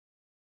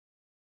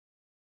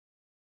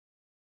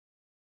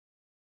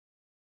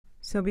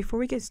So before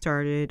we get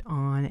started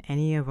on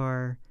any of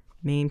our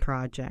main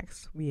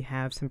projects, we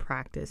have some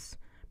practice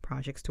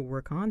projects to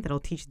work on that'll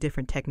teach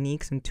different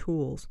techniques and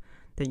tools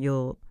that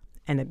you'll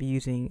end up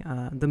using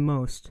the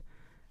most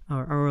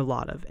or a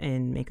lot of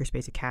in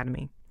Makerspace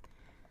Academy.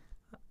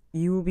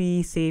 You will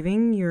be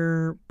saving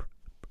your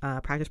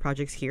practice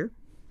projects here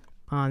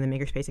on the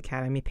Makerspace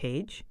Academy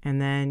page,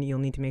 and then you'll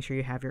need to make sure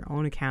you have your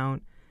own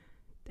account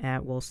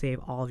that will save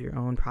all of your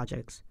own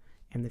projects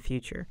in the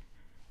future.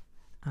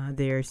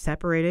 They're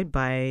separated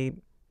by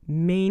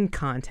main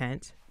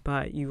content,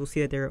 but you will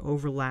see that there are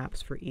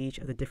overlaps for each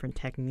of the different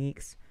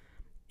techniques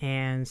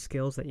and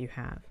skills that you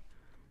have.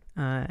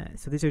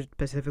 So these are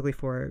specifically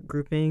for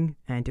grouping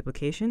and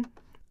duplication,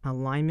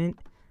 alignment,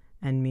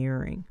 and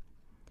mirroring.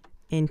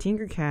 In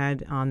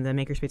Tinkercad on the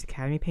Makerspace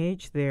Academy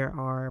page, there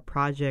are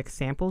project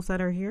samples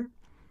that are here.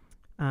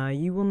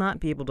 You will not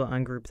be able to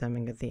ungroup them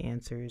and get the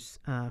answers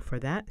for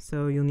that,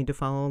 so you'll need to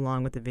follow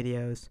along with the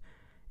videos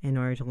in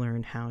order to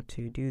learn how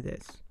to do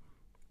this.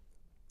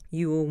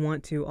 You will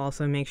want to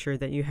also make sure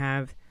that you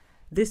have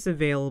this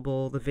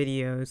available, the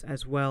videos,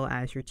 as well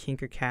as your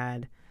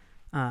Tinkercad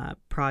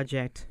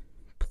project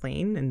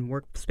plane and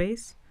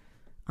workspace.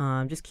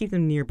 Just keep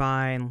them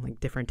nearby in like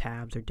different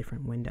tabs or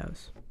different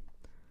windows.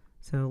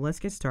 So let's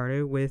get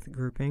started with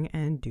grouping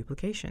and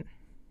duplication.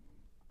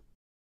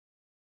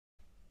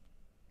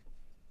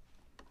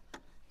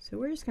 So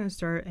we're just going to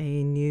start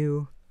a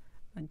new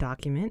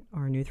document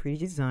or a new 3D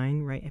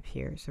design right up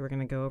here. So we're going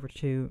to go over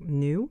to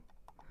New,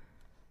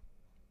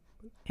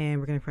 and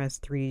we're going to press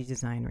 3D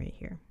design right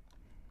here.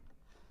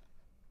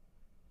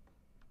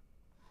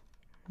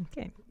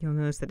 Okay, you'll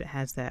notice that it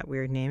has that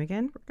weird name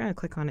again. We're going to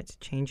click on it to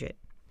change it.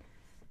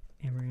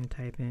 And we're going to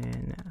type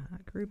in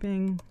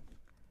grouping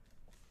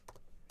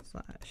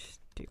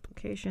 /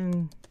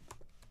 duplication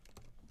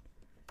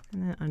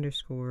and then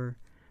underscore,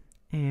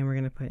 and we're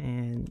going to put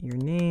in your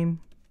name,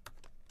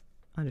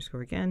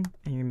 underscore again,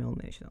 and your middle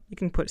initial. You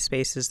can put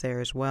spaces there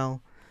as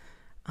well.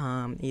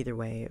 Either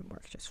way, it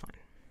works just fine.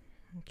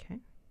 Okay.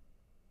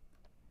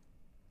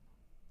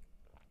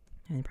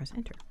 And then press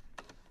enter.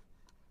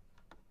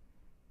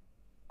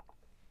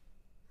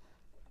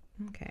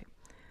 Okay.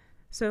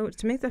 So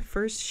to make the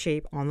first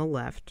shape on the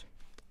left,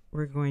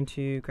 we're going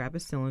to grab a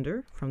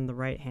cylinder from the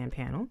right hand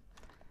panel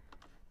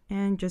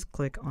and just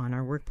click on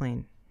our work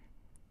plane.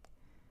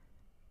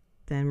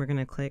 Then we're going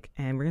to click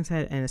and we're going to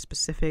set in a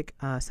specific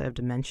set of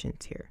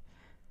dimensions here.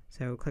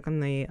 So click on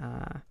the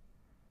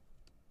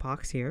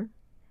box here,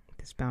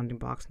 this bounding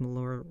box in the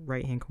lower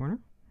right hand corner,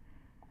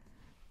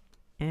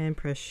 and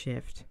press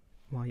shift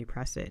while you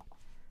press it.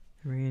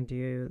 And we're going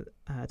to do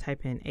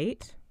type in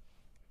 8,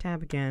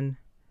 tab again,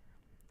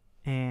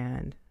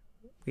 and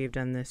we've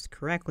done this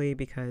correctly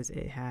because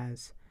it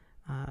has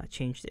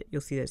changed it.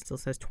 You'll see that it still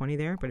says 20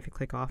 there, but if you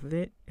click off of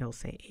it, it'll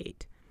say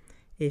 8.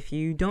 If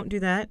you don't do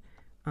that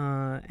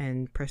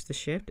and press the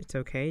shift, it's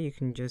okay. You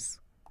can just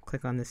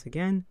click on this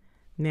again,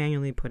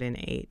 manually put in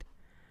 8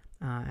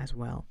 as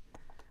well.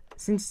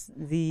 Since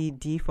the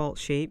default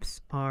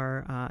shapes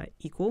are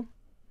equal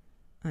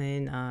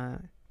in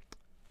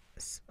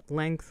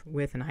length,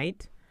 width, and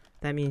height,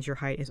 that means your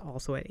height is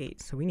also at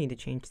 8, so we need to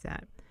change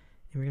that.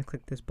 And we're going to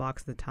click this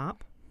box at the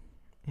top,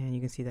 and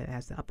you can see that it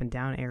has the up and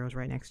down arrows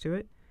right next to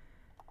it.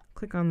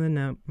 Click on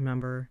the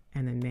number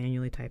and then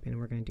manually type in,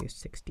 we're going to do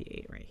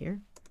 68 right here,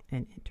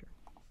 and enter.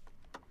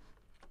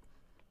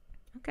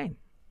 Okay,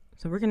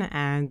 so we're going to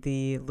add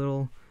the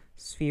little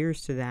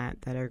spheres to that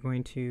are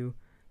going to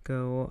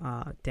go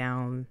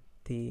down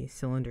the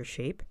cylinder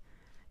shape.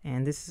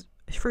 And this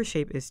first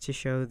shape is to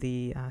show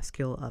the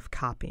skill of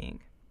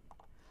copying.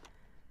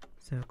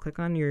 So click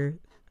on your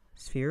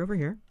sphere over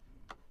here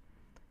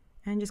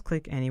and just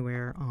click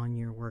anywhere on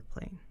your work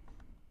plane.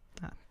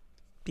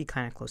 Be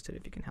kind of close to it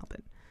if you can help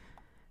it.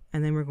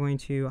 And then we're going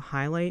to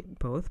highlight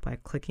both by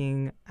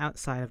clicking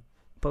outside of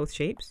both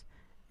shapes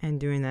and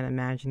doing that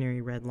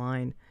imaginary red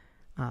line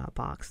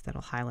box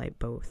that'll highlight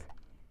both.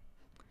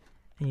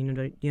 And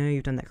you know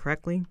you've done that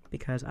correctly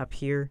because up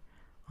here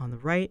on the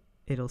right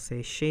it'll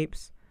say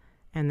shapes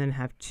and then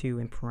have 2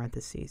 in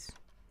parentheses.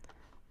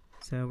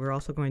 So we're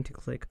also going to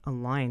click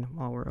align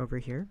while we're over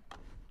here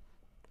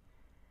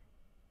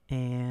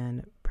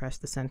and press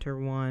the center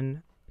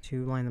one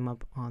to line them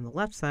up on the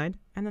left side,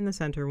 and then the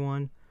center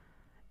one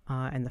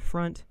and the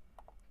front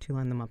to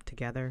line them up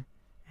together,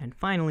 and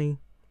finally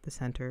the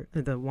center,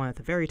 the one at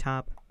the very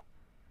top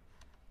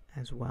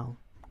as well.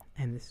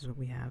 And this is what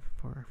we have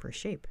for our first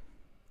shape.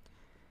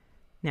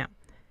 Now,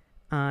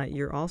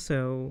 you're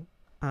also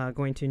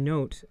going to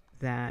note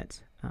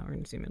that, we're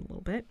going to zoom in a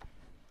little bit,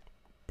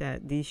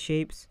 that these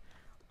shapes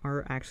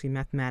are actually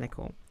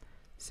mathematical.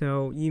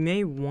 So you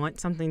may want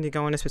something to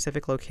go in a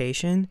specific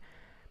location,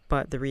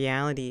 but the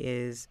reality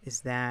is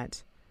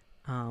that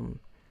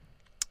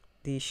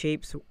these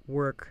shapes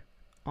work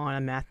on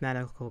a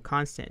mathematical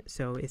constant.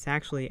 So it's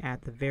actually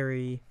at the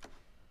very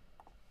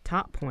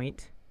top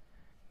point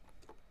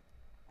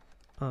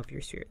of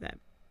your sphere, that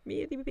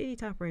itty bitty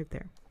top right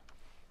there.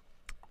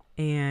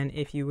 And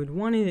if you would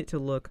wanted it to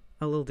look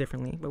a little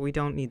differently, but we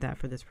don't need that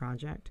for this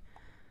project,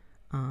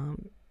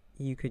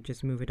 you could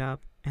just move it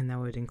up and that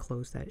would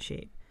enclose that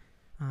shape.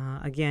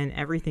 Again,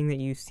 everything that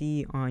you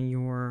see on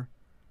your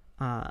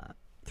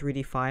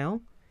 3D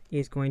file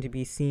is going to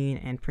be seen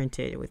and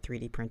printed with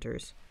 3D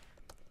printers.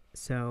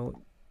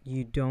 So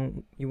you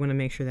want to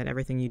make sure that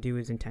everything you do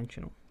is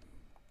intentional.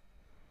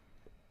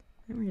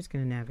 And we're just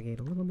going to navigate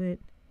a little bit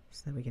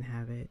so that we can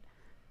have it,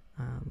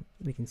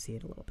 we can see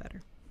it a little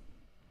better.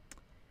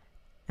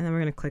 And then we're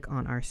going to click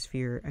on our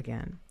sphere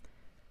again.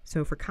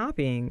 So for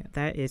copying,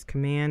 that is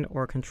Command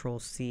or Control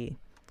C.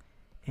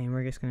 And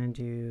we're just going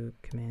to do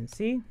Command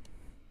C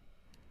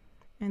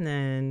and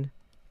then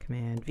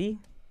Command V,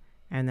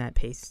 and that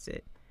pastes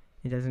it.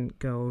 It doesn't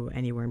go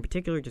anywhere in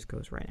particular, it just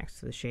goes right next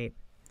to the shape.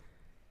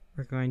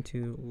 We're going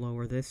to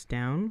lower this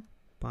down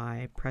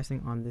by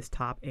pressing on this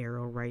top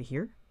arrow right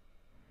here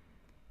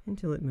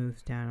until it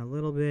moves down a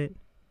little bit.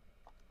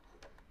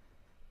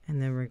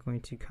 And then we're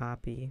going to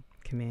copy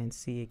Command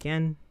C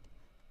again,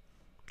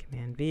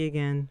 Command V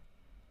again,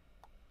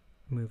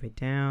 move it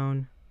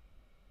down,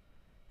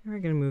 and we're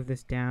going to move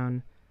this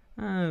down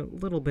a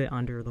little bit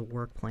under the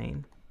work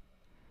plane.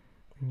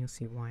 And you'll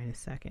see why in a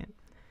second.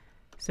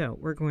 So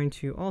we're going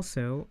to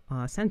also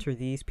center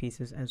these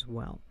pieces as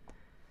well.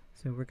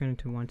 So we're going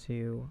to want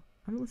to,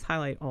 let's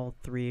highlight all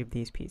three of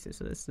these pieces.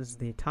 So this is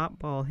the top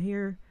ball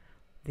here,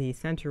 the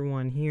center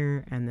one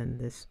here, and then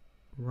this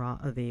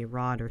the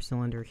rod or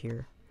cylinder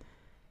here.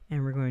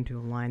 And we're going to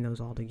align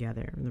those all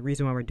together. And the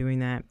reason why we're doing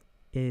that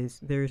is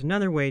there's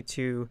another way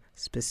to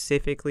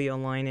specifically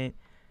align it,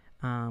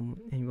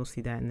 and we'll see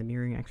that in the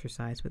mirroring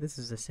exercise, but this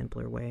is a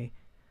simpler way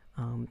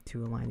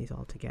to align these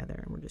all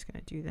together. And we're just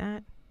going to do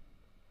that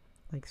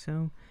like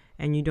so.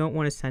 And you don't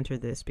want to center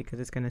this because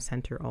it's going to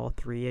center all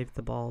three of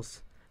the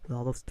balls,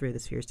 all those three of the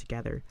spheres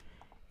together,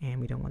 and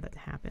we don't want that to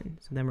happen.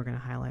 So then we're going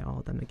to highlight all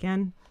of them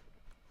again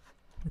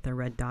with a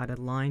red dotted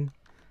line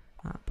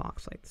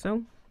box like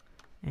so.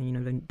 And you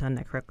know they've done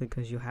that correctly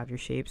because you have your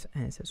shapes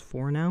and it says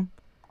 4 now.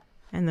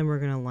 And then we're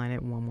going to align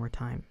it one more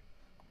time.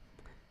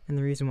 And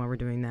the reason why we're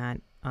doing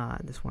that,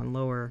 this one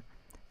lower,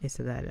 is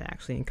so that it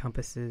actually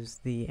encompasses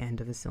the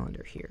end of the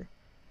cylinder here.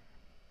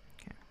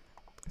 Okay.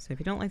 So if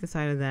you don't like the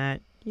side of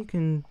that, you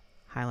can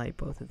highlight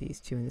both of these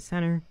two in the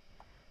center.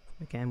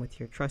 Again, with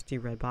your trusty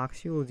red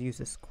box, you will use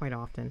this quite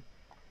often,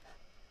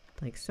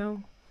 like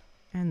so.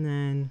 And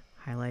then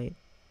highlight,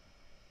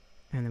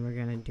 and then we're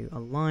going to do a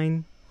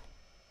line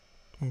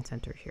and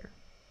center here.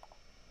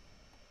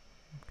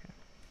 Okay.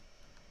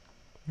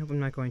 I hope I'm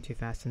not going too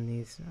fast in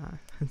these.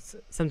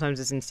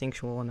 Sometimes it's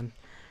instinctual, and I'm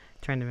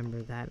trying to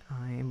remember that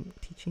I am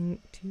teaching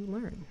to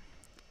learn.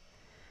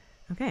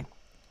 Okay,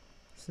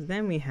 so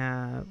then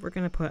we're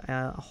going to put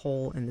a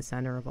hole in the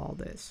center of all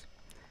this,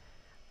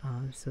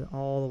 so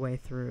all the way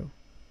through.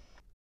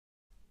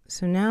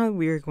 So now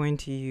we're going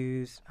to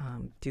use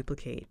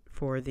duplicate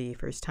for the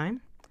first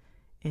time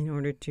in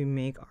order to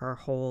make our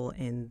hole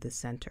in the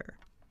center.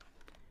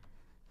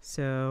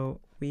 So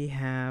we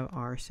have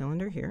our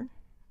cylinder here.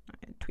 I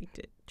tweaked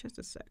it just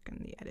a second,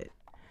 the edit,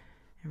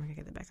 and we're going to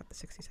get that back up to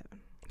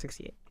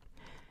 68.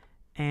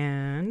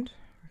 And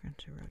we're going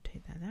to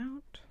rotate that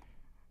out.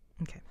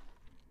 Okay.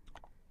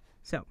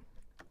 So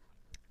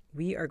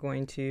we are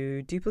going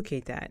to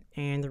duplicate that.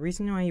 And the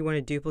reason why you want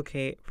to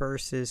duplicate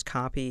versus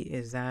copy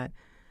is that,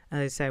 as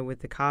I said, with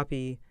the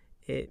copy,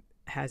 it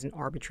has an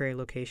arbitrary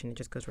location. It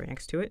just goes right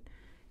next to it.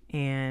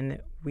 And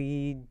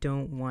we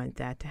don't want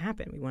that to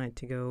happen. We want it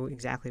to go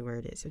exactly where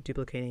it is. So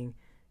duplicating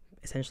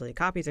essentially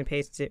copies and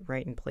pastes it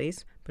right in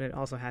place, but it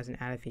also has an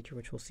added feature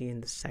which we'll see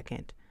in the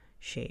second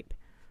shape.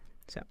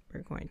 So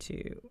we're going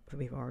to,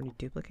 we've already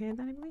duplicated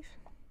that, I believe.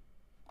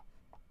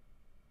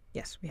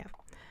 Yes, we have.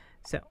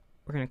 So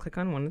we're going to click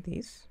on one of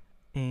these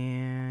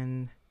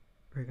and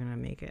we're going to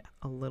make it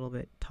a little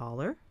bit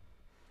taller.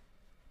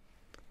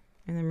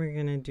 And then we're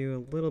going to do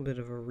a little bit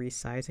of a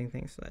resizing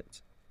thing. So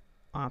that's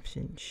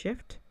Option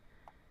Shift.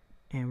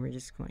 And we're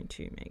just going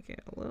to make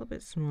it a little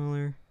bit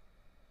smaller.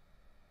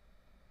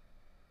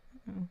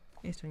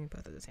 It's doing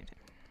both at the same time.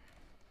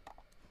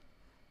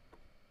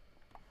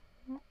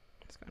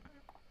 What's going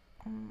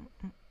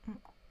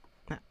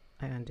on?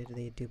 I undid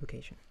the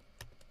duplication.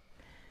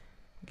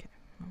 Okay,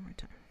 one more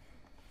time.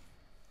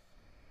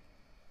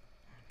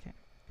 Okay,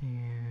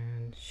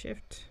 and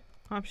Shift,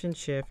 Option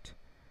Shift,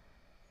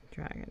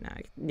 drag it now.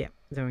 Yeah,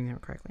 doing that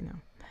correctly now.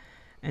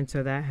 And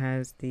so that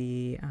has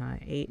the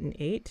 8 and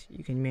 8.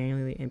 You can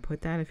manually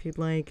input that if you'd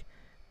like,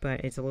 but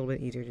it's a little bit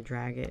easier to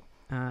drag it.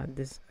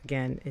 This,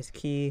 again, is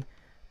key.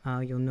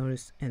 You'll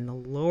notice in the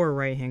lower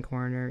right-hand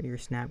corner, your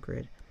snap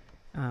grid.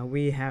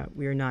 We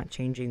are not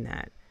changing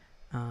that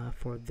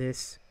for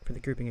the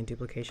grouping and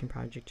duplication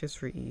project, just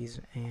for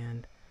ease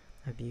and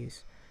of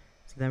use.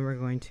 So then we're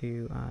going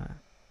to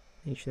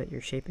make sure that your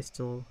shape is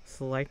still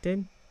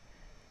selected.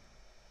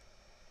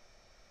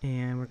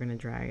 And we're going to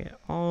drag it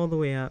all the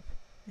way up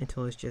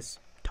until it's just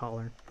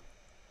taller,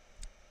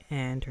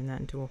 and turn that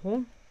into a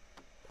hole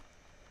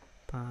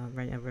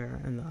right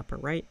over in the upper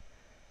right,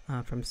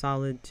 from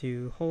solid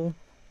to hole.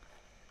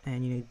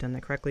 And you've done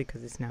that correctly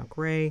because it's now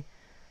gray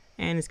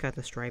and it's got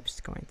the stripes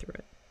going through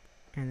it.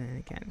 And then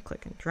again,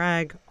 click and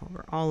drag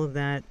over all of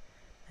that.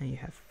 And you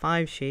have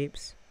 5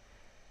 shapes.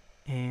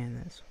 And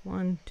that's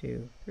 1,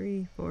 2,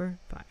 3, 4,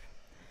 5.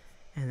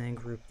 And then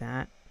group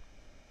that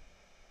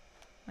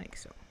like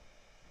so.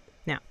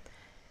 Now,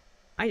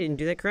 I didn't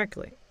do that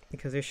correctly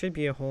because there should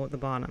be a hole at the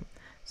bottom.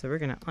 So we're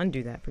going to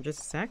undo that for just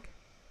a sec.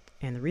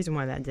 And the reason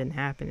why that didn't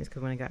happen is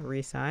because when it got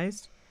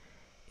resized,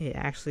 it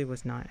actually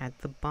was not at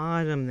the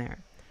bottom there.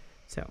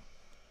 So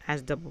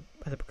as a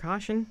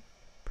precaution,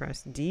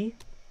 press D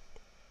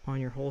on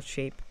your whole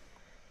shape,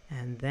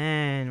 and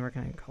then we're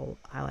going to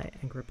highlight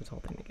and group this whole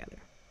thing together.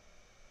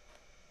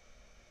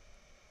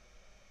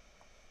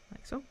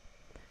 Like so.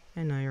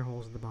 And now your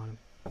hole's at the bottom.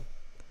 So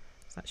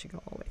that should go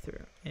all the way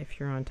through. If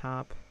you're on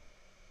top,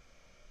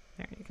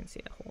 there you can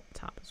see a hole at the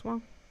top as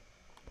well.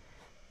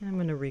 And I'm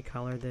going to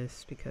recolor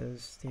this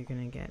because you're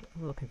going to get a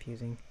little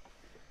confusing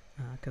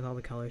because all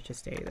the colors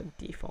just stay the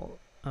default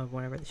of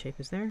whatever the shape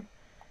is there.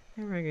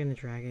 And we're going to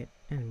drag it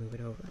and move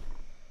it over.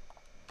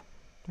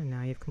 And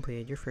now you've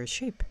completed your first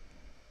shape.